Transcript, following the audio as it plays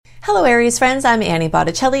Hello Aries friends, I'm Annie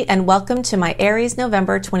Botticelli and welcome to my Aries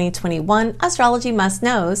November 2021 Astrology Must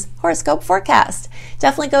Knows Horoscope Forecast.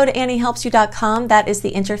 Definitely go to anniehelpsyou.com. That is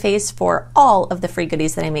the interface for all of the free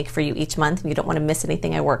goodies that I make for you each month. You don't want to miss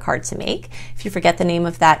anything I work hard to make. If you forget the name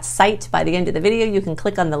of that site by the end of the video, you can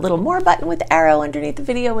click on the little more button with the arrow underneath the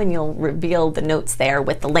video and you'll reveal the notes there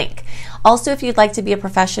with the link. Also, if you'd like to be a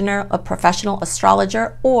professional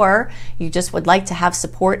astrologer, or you just would like to have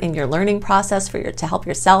support in your learning process to help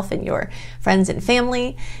yourself and your friends and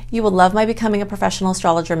family, you will love my Becoming a Professional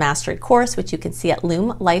Astrologer Mastery course, which you can see at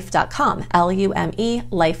lumelife.com, L-U-M-E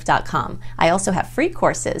life.com. I also have free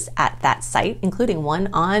courses at that site, including one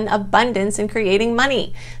on abundance and creating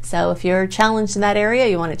money. So if you're challenged in that area,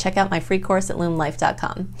 you want to check out my free course at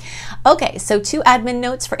lumelife.com. Okay, so 2 admin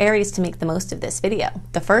notes for Aries to make the most of this video.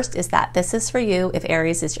 The first is that this is for you if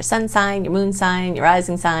Aries is your sun sign, your moon sign, your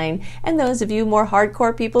rising sign, and those of you more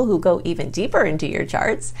hardcore people who go even deeper into your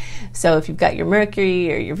charts. So if you've got your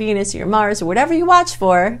Mercury or your Venus or your Mars or whatever you watch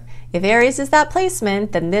for, if Aries is that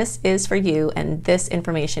placement, then this is for you, and this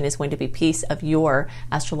information is going to be a piece of your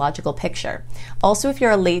astrological picture. Also, if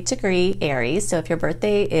you're a late degree Aries, so if your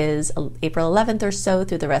birthday is April 11th or so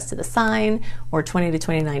through the rest of the sign, or 20 to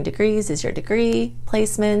 29 degrees is your degree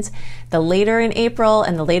placement, the later in April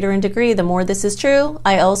and the later in degree, the more this is true.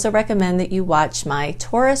 I also recommend that you watch my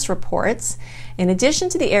Taurus reports in addition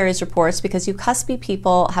to the Aries reports, because you cuspy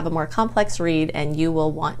people have a more complex read and you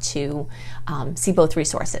will want to see both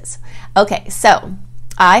resources. Okay, so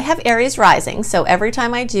I have Aries rising, so every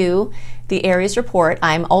time I do the Aries report,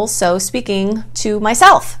 I'm also speaking to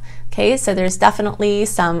myself. Okay, so there's definitely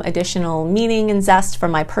some additional meaning and zest from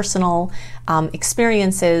my personal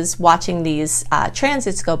experiences watching these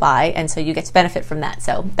transits go by, and so you get to benefit from that,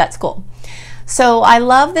 so that's cool. So I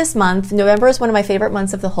love this month. November is one of my favorite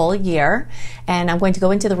months of the whole year, and I'm going to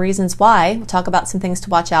go into the reasons why. We'll talk about some things to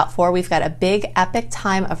watch out for. We've got a big epic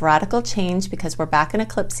time of radical change because we're back in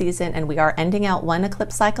eclipse season and we are ending out one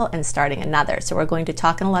eclipse cycle and starting another. So we're going to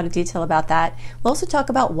talk in a lot of detail about that. We'll also talk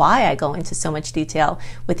about why I go into so much detail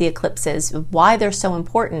with the eclipses, why they're so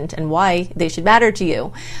important and why they should matter to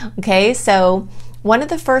you. Okay, so one of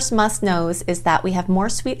the first must-knows is that we have more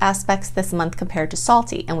sweet aspects this month compared to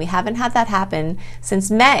salty, and we haven't had that happen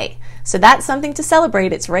since May. So that's something to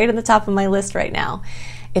celebrate. It's right on the top of my list right now.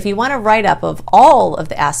 If you want a write-up of all of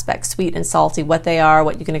the aspects, sweet and salty, what they are,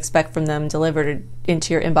 what you can expect from them delivered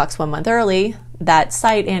into your inbox 1 month early, that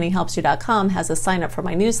site, anniehelpsyou.com, has a sign up for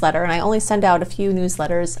my newsletter, and I only send out a few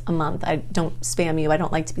newsletters a month. I don't spam you. I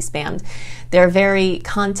don't like to be spammed. They're very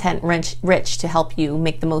content rich to help you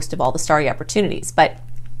make the most of all the starry opportunities. But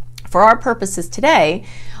for our purposes today,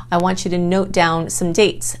 I want you to note down some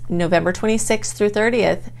dates. November 26th through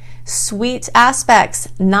 30th, sweet aspects,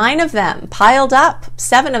 9 of them piled up.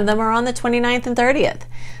 7 of them are on the 29th and 30th.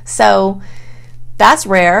 So that's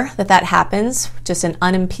rare that happens, just an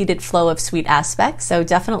unimpeded flow of sweet aspects. So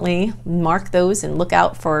definitely mark those and look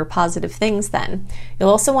out for positive things then.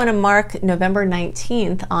 You'll also want to mark November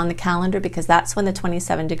 19th on the calendar because that's when the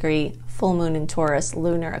 27-degree full moon in Taurus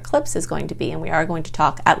lunar eclipse is going to be, and we are going to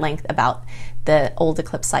talk at length about the old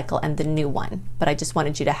eclipse cycle and the new one. But I just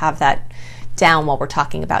wanted you to have that down while we're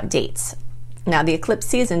talking about dates. Now, the eclipse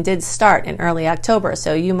season did start in early October,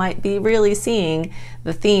 so you might be really seeing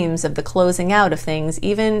the themes of the closing out of things.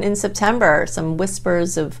 Even in September, some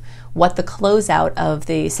whispers of what the closeout of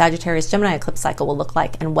the Sagittarius-Gemini eclipse cycle will look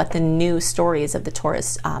like and what the new stories of the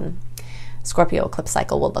Taurus-Scorpio eclipse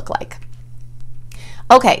cycle will look like.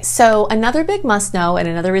 Okay, so another big must-know and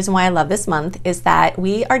another reason why I love this month is that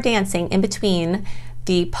we are dancing in between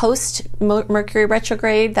the post-Mercury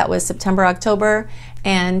retrograde, that was September, October,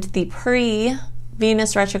 and the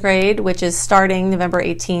pre-Venus retrograde, which is starting November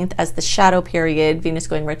 18th as the shadow period, Venus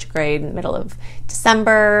going retrograde in the middle of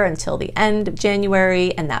December until the end of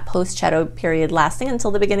January, and that post-shadow period lasting until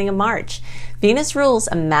the beginning of March. Venus rules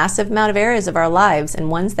a massive amount of areas of our lives and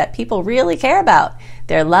ones that people really care about.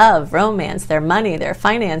 Their love, romance, their money, their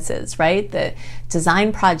finances, right? The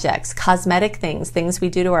design projects, cosmetic things we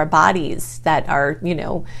do to our bodies that are,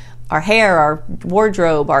 our hair, our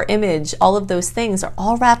wardrobe, our image, all of those things are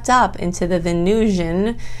all wrapped up into the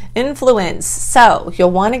Venusian influence. So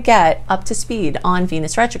you'll want to get up to speed on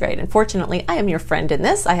Venus retrograde. And fortunately, I am your friend in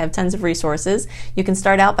this. I have tons of resources. You can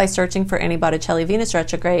start out by searching for Annie Botticelli Venus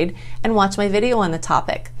retrograde and watch my video on the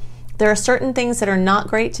topic. There are certain things that are not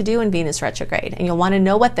great to do in Venus retrograde, and you'll want to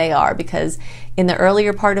know what they are because in the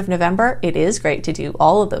earlier part of November, it is great to do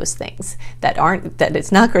all of those things that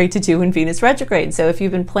it's not great to do in Venus retrograde. So if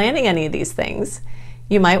you've been planning any of these things,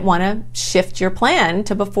 you might want to shift your plan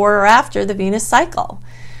to before or after the Venus cycle.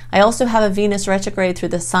 I also have a Venus retrograde through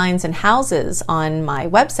the signs and houses on my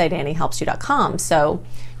website, anniehelpsyou.com. So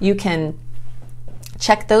you can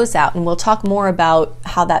check those out, and we'll talk more about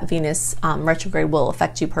how that Venus retrograde will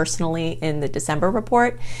affect you personally in the December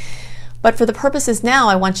report. But for the purposes now,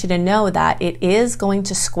 I want you to know that it is going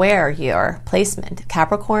to square your placement.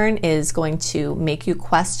 Capricorn is going to make you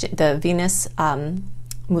question the Venus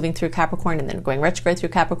moving through Capricorn and then going retrograde through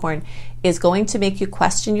Capricorn is going to make you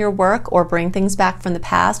question your work or bring things back from the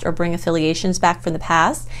past or bring affiliations back from the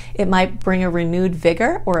past. It might bring a renewed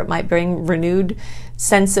vigor, or it might bring renewed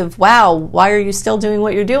sense of, wow, why are you still doing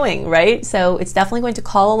what you're doing, right? So it's definitely going to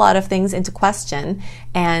call a lot of things into question,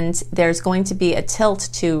 and there's going to be a tilt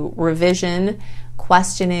to revision,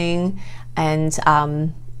 questioning, and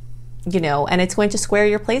and it's going to square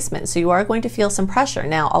your placement. So you are going to feel some pressure.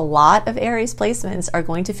 Now, a lot of Aries placements are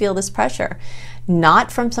going to feel this pressure,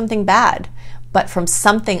 not from something bad, but from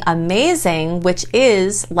something amazing, which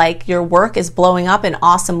is like your work is blowing up in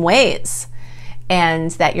awesome ways, and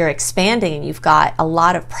that you're expanding, and you've got a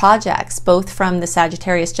lot of projects, both from the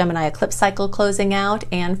Sagittarius Gemini eclipse cycle closing out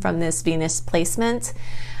and from this Venus placement,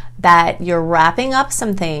 that you're wrapping up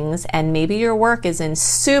some things, and maybe your work is in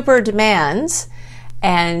super demand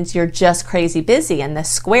and you're just crazy busy, and the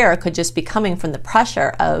square could just be coming from the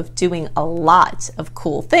pressure of doing a lot of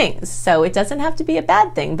cool things. So it doesn't have to be a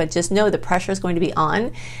bad thing, but just know the pressure is going to be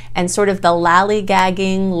on, and sort of the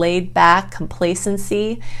lollygagging, laid back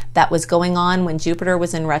complacency that was going on when Jupiter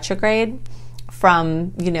was in retrograde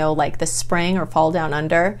from, like the spring or fall down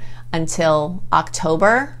under until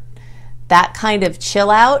October, that kind of chill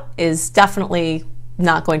out is definitely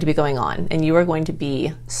not going to be going on, and you are going to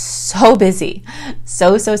be so busy,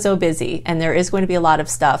 so busy, and there is going to be a lot of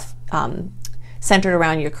stuff centered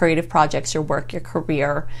around your creative projects, your work, your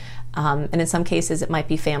career, and in some cases it might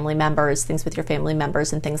be family members, things with your family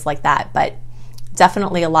members and things like that, but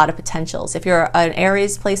definitely a lot of potentials. If you're an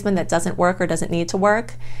Aries placement that doesn't work or doesn't need to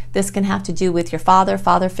work, this can have to do with your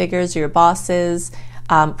father figures, your bosses,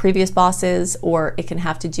 previous bosses, or it can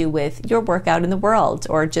have to do with your work out in the world,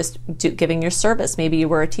 or just giving your service. Maybe you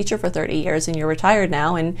were a teacher for 30 years and you're retired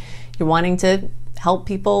now and you're wanting to help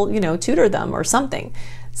people, tutor them or something.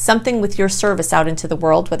 Something with your service out into the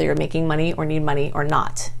world, whether you're making money or need money or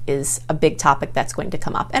not, is a big topic that's going to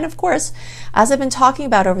come up. And of course, as I've been talking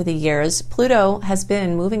about over the years, Pluto has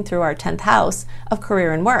been moving through our 10th house of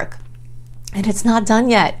career and work. And it's not done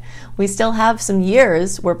yet. We still have some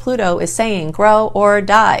years where Pluto is saying grow or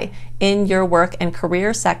die in your work and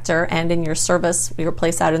career sector and in your service, your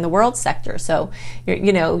place out in the world sector. So,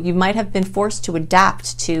 you might have been forced to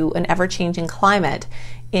adapt to an ever-changing climate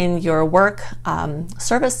in your work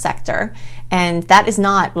service sector, and that is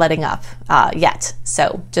not letting up yet.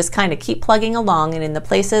 So just kind of keep plugging along, and in the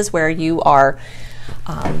places where you are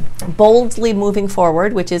boldly moving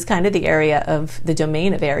forward, which is kind of the area of the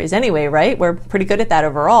domain of Aries anyway, right? We're pretty good at that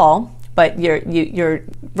overall, but your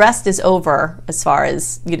rest is over as far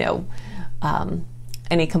as,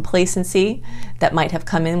 any complacency that might have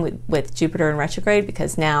come in with Jupiter in retrograde,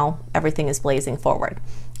 because now everything is blazing forward.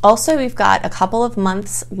 Also, we've got a couple of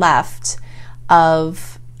months left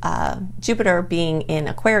of Jupiter being in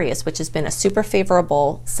Aquarius, which has been a super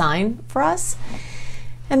favorable sign for us.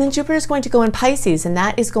 And then Jupiter is going to go in Pisces, and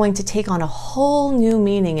that is going to take on a whole new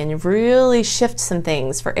meaning and really shift some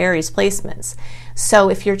things for Aries placements. So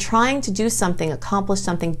if you're trying to do something, accomplish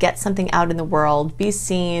something, get something out in the world, be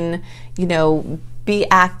seen, be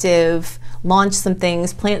active, launch some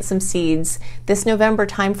things, plant some seeds, this November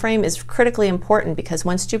timeframe is critically important, because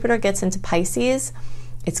once Jupiter gets into Pisces,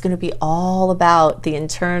 it's going to be all about the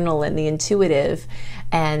internal and the intuitive.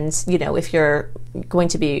 And, if you're going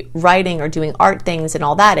to be writing or doing art things and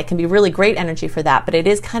all that, it can be really great energy for that. But it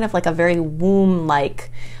is kind of like a very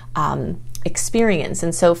womb-like experience.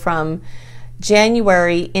 And so from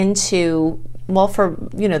January into, for,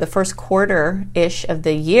 the first quarter-ish of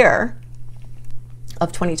the year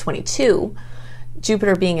of 2022,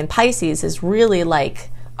 Jupiter being in Pisces is really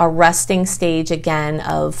like a resting stage again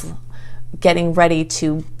of getting ready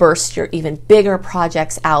to burst your even bigger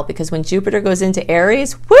projects out, because when Jupiter goes into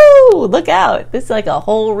Aries, woo, look out. This is like a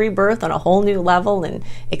whole rebirth on a whole new level and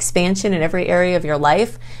expansion in every area of your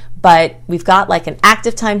life. But we've got like an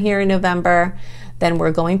active time here in November. Then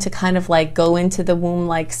we're going to kind of like go into the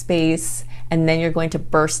womb-like space, and then you're going to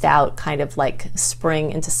burst out kind of like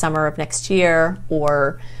spring into summer of next year,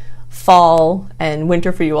 or fall and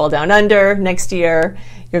winter for you all down under next year.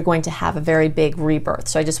 you're going to have a very big rebirth.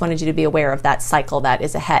 So I just wanted you to be aware of that cycle that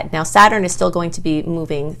is ahead. Now, Saturn is still going to be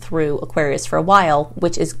moving through Aquarius for a while,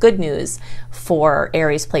 which is good news for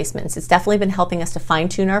Aries placements. It's definitely been helping us to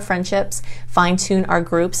fine-tune our friendships, fine-tune our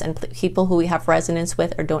groups and people who we have resonance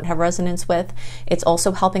with or don't have resonance with. It's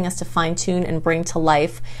also helping us to fine-tune and bring to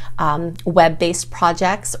life web-based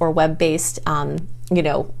projects or web-based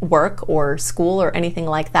work or school or anything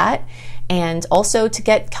like that. And also to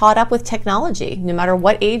get caught up with technology. No matter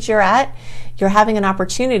what age you're at, you're having an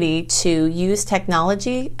opportunity to use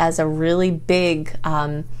technology as a really big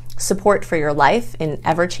support for your life in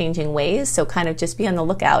ever-changing ways. So kind of just be on the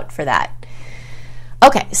lookout for that.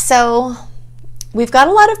 Okay, so we've got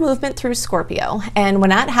a lot of movement through Scorpio. And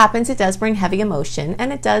when that happens, it does bring heavy emotion,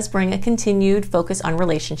 and it does bring a continued focus on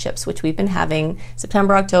relationships, which we've been having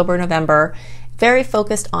September, October, November, very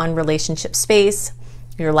focused on relationship space.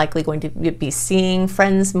 You're likely going to be seeing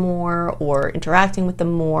friends more or interacting with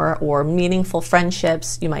them more or meaningful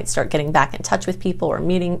friendships. You might start getting back in touch with people or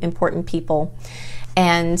meeting important people.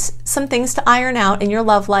 And some things to iron out in your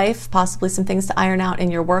love life, possibly some things to iron out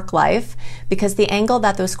in your work life, because the angle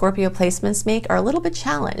that those Scorpio placements make are a little bit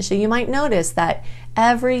challenged. So you might notice that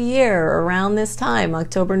every year around this time,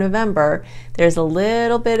 October, November, there's a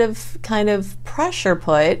little bit of kind of pressure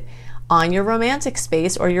put on your romantic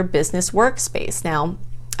space or your business workspace. Now,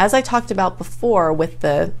 as I talked about before with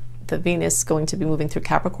the Venus going to be moving through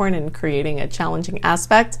Capricorn and creating a challenging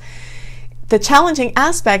aspect, the challenging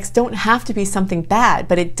aspects don't have to be something bad,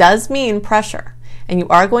 but it does mean pressure. And you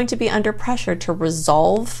are going to be under pressure to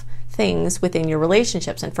resolve things within your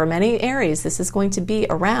relationships. And for many Aries, this is going to be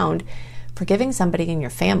around forgiving somebody in your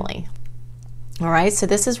family. All right, so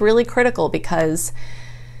this is really critical because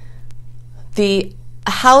the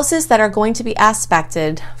houses that are going to be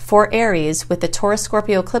aspected for Aries with the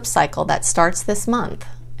Taurus-Scorpio eclipse cycle that starts this month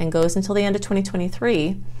and goes until the end of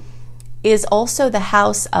 2023 is also the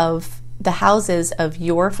houses of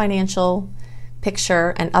your financial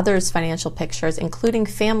picture and others' financial pictures, including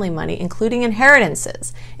family money, including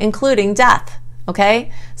inheritances, including death.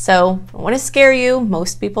 Okay? So I don't want to scare you.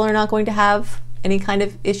 Most people are not going to have any kind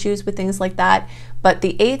of issues with things like that. But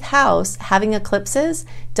the 8th house, having eclipses,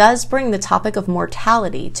 does bring the topic of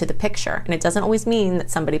mortality to the picture. And it doesn't always mean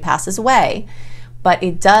that somebody passes away, but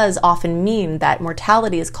it does often mean that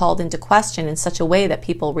mortality is called into question in such a way that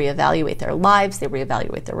people reevaluate their lives, they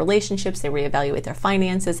reevaluate their relationships, they reevaluate their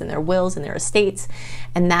finances and their wills and their estates.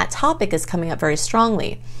 And that topic is coming up very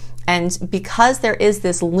strongly. And because there is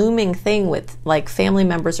this looming thing with like family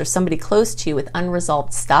members or somebody close to you with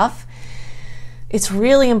unresolved stuff, it's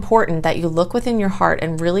really important that you look within your heart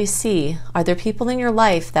and really see, are there people in your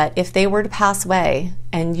life that if they were to pass away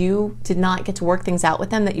and you did not get to work things out with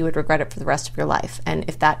them, that you would regret it for the rest of your life? And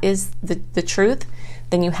if that is the truth,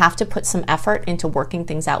 then you have to put some effort into working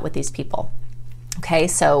things out with these people. Okay,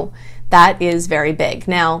 so that is very big.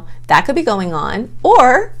 Now, that could be going on,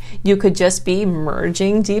 or you could just be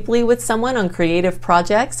merging deeply with someone on creative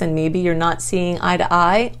projects and maybe you're not seeing eye to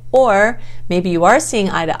eye, or maybe you are seeing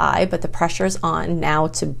eye to eye, but the pressure's on now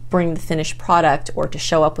to bring the finished product or to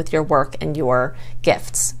show up with your work and your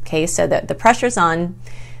gifts. Okay, so that the pressure's on,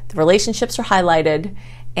 the relationships are highlighted,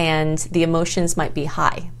 and the emotions might be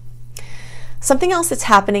high. Something else that's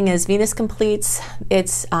happening is Venus completes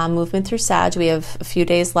its movement through Sag. We have a few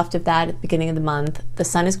days left of that at the beginning of the month. The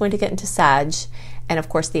sun is going to get into Sag, and of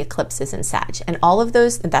course the eclipse is in Sag. And all of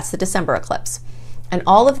those, and that's the December eclipse. And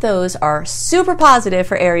all of those are super positive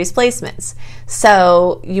for Aries placements.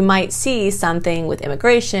 So you might see something with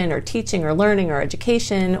immigration or teaching or learning or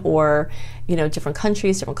education or, different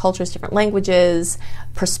countries, different cultures, different languages,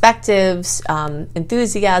 perspectives,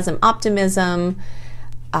 enthusiasm, optimism,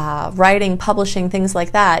 writing, publishing, things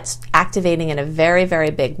like that, activating in a very, very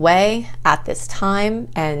big way at this time,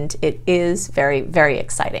 and it is very, very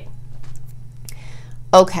exciting.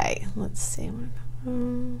 Okay, let's see.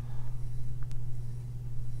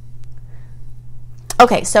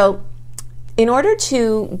 Okay, so in order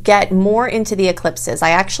to get more into the eclipses,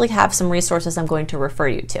 I actually have some resources I'm going to refer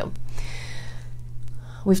you to.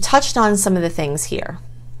 We've touched on some of the things here.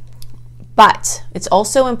 But it's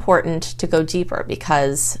also important to go deeper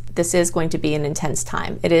because this is going to be an intense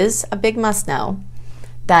time. It is a big must know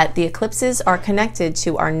that the eclipses are connected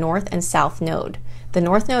to our north and south node. The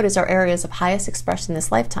north node is our areas of highest expression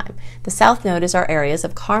this lifetime. The south node is our areas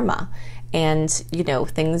of karma and,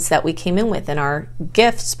 things that we came in with and our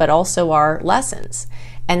gifts, but also our lessons.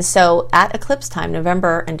 And so at eclipse time,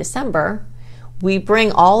 November and December, we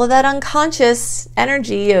bring all of that unconscious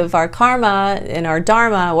energy of our karma and our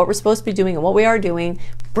dharma, what we're supposed to be doing and what we are doing,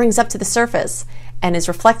 brings up to the surface. and is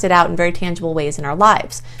reflected out in very tangible ways in our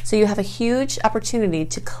lives. So you have a huge opportunity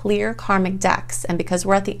to clear karmic decks. And because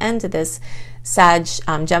we're at the end of this Sag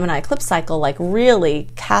Gemini eclipse cycle, like really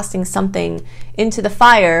casting something into the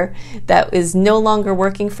fire that is no longer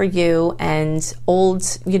working for you, and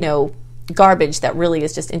old, garbage that really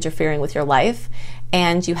is just interfering with your life.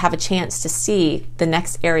 And you have a chance to see the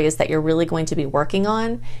next areas that you're really going to be working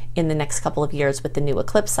on in the next couple of years with the new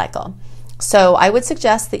eclipse cycle. So I would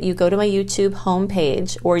suggest that you go to my YouTube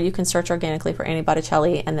homepage, or you can search organically for Annie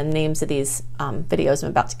Botticelli and the names of these videos I'm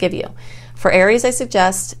about to give you. For Aries, I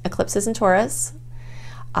suggest eclipses in Taurus,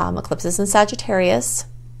 eclipses in Sagittarius,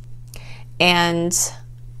 and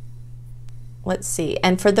let's see.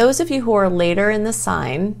 And for those of you who are later in the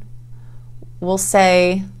sign, we'll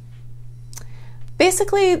say,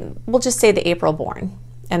 basically, we'll just say the April born,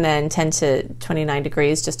 and then 10 to 29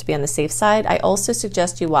 degrees just to be on the safe side. I also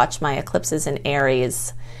suggest you watch my eclipses in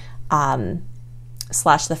Aries /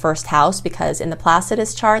 the first house, because in the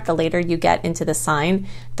Placidus chart, the later you get into the sign,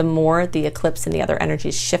 the more the eclipse and the other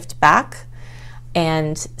energies shift back.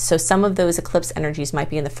 And so some of those eclipse energies might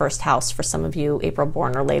be in the first house for some of you April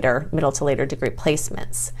born or later, middle to later degree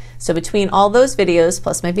placements. So between all those videos,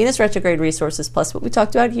 plus my Venus retrograde resources, plus what we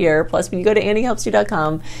talked about here, plus when you go to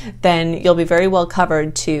anniehelpsyou.com, then you'll be very well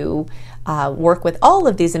covered to work with all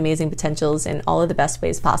of these amazing potentials in all of the best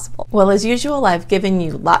ways possible. Well, as usual, I've given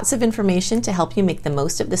you lots of information to help you make the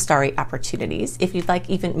most of the starry opportunities. If you'd like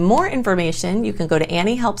even more information, you can go to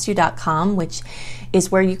anniehelpsyou.com, which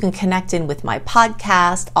is where you can connect in with my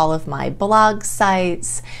podcast, all of my blog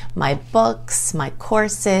sites, my books, my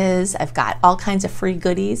courses. I've got all kinds of free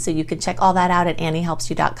goodies, so you can check all that out at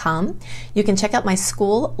anniehelpsyou.com. You can check out my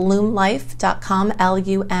school, lumelife.com,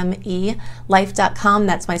 L-U-M-E, life.com.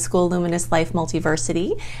 That's my school, Luminous Life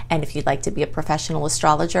Multiversity. And if you'd like to be a professional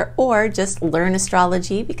astrologer or just learn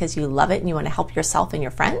astrology because you love it and you want to help yourself and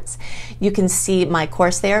your friends, you can see my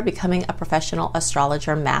course there, Becoming a Professional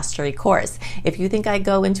Astrologer Mastery Course. If you think I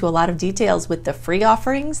go into a lot of details with the free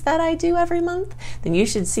offerings that I do every month, then you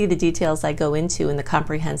should see the details I go into in the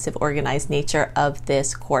comprehensive, organized nature of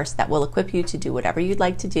this course that will equip you to do whatever you'd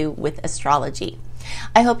like to do with astrology.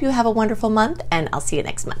 I hope you have a wonderful month, and I'll see you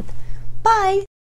next month. Bye!